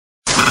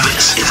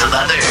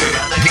Brother,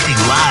 Meeting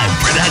Live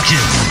Production.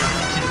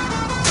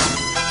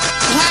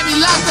 Had me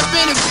locked up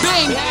in a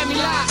bing.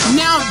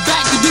 Now I'm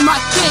back to do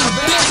my thing,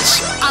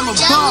 bitch. I'm a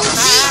boss.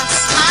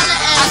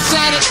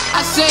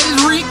 I said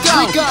it's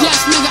Rico.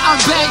 Yes, nigga,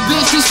 I'm back,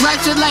 bitch. This rap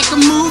shit like a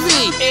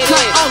movie.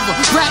 Cut over,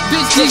 rap,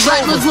 bitch. These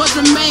rappers was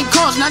the main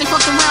cause. Now they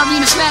fucking around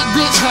being a snack,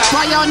 bitch.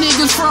 Why y'all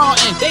niggas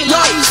frauding?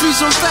 Y'all used to be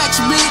some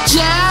facts, bitch.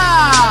 Yeah.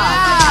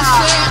 I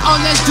said, oh,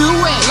 let's do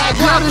it. Like,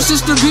 brother,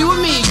 sister, be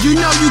with me. You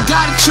know you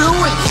gotta chew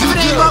it. If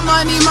it ain't about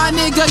money, my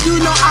nigga, you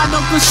know I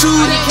don't pursue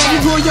it. Can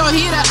you pull your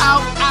heater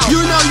out?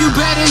 You know you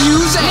better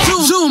use it.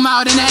 Zoom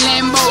out in that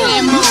Lambo.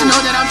 You should know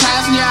that I'm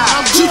passing ya.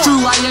 Shoot you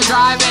while you're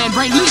driving.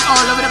 Brain leak all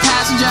over the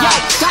passenger.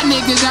 Got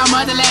niggas down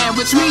motherland,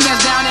 which means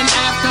that's down in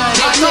after.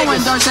 They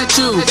throwing darts at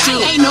you.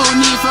 Ain't no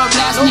need for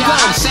blasting ya.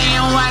 I'm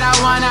saying what I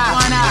wanna.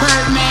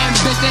 Birdman,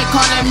 bitch, they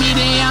calling me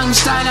the young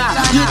stunner.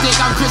 You think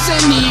I'm Chris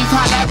and Eve?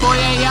 Call that boy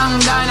a young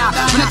gunner.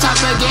 When the top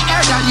of get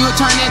aired out, you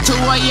turn into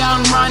a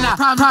young runner.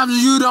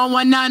 Problems you don't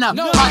want none of.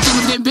 Party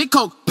was getting big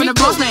coke. When the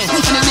boss man,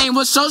 and his name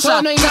was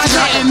Sosa.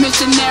 In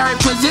missionary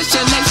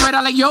position, legs spread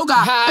out like yoga.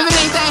 If it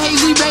ain't that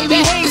hazy,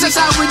 baby, it's just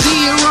out with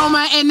the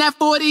aroma. And that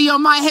 40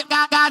 on my hip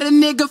got a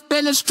nigga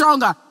feeling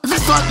stronger. If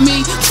it fuck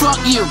me, fuck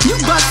you. You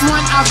bust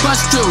one, I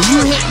bust two.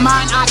 You hit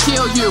mine, I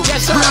kill you.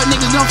 Real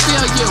niggas don't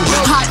feel you.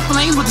 Hot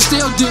flames, what the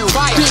steel do.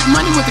 Big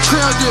money, what the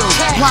krill do.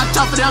 Watch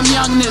out for them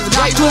young niggas.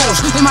 Got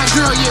tools, they might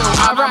drill you.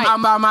 I'm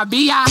about my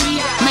B.I.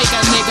 Make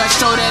a nigga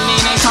show that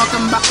lean, ain't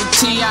talking about the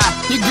T.I.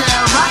 Your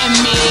girl riding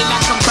me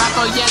like a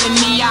Baco yelling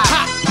me out.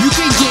 You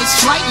can get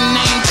straight and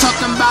they ain't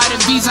talking about a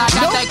visa. I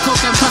got that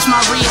coke and plus my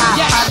rehab.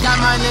 I got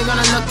my nigga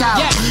on the lookout.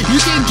 You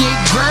can get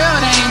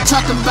grilled, they ain't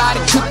talking about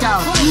a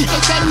cookout.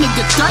 If that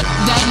nigga threat,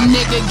 that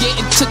nigga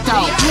getting took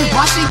out.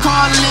 Why she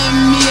calling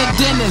me a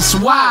dentist?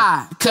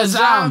 Why? Cause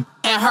I'm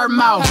in her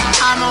mouth.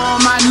 I'm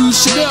on my new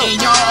shit and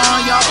y'all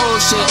on your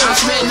old shit. I'm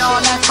spitting all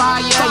that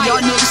fire,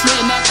 y'all niggas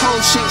spitting that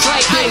cold shit.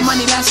 Big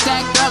money that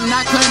stacked up and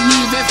I couldn't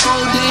even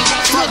fold it.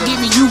 Fuck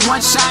giving you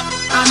one shot,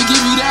 I'ma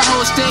give you that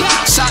whole stick.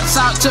 Shots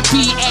out to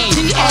PA,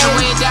 all the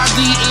way down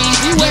DE.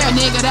 Give a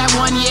nigga that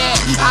 1 year,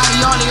 I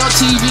be all on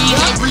TV.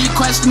 They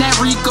requesting that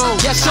Rico,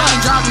 I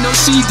ain't dropping no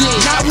CD.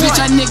 Bitch,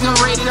 that nigga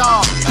rated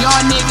all,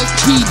 y'all niggas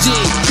PG.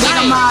 Think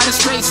I'm out of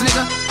space,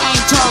 nigga,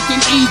 ain't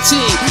talking ET.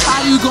 How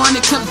you going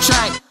to clip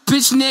track?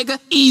 Bitch nigga,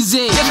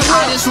 easy.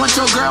 I just want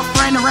your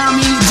girlfriend around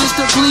me just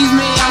to please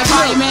me. I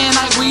fight man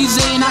like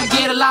Weezy and I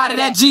get a lot of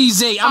that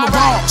GZ. I'm a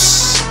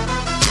boss.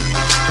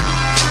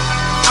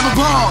 I'm a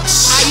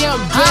boss. I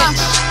am bitch.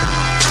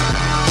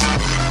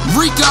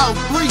 Rico.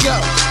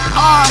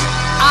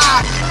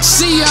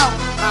 R-I-C-O.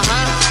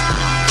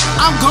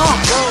 I'm gone.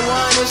 Roll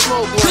one and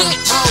smoke one.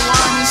 Bitch.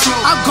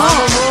 I'm I'm gone.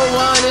 a roll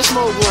one and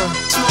smoke one.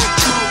 Smoke.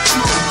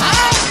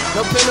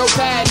 No pen, no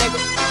pad, nigga.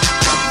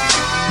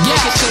 Yeah.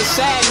 This shit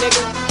sad,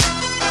 nigga.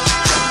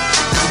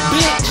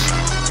 Bitch.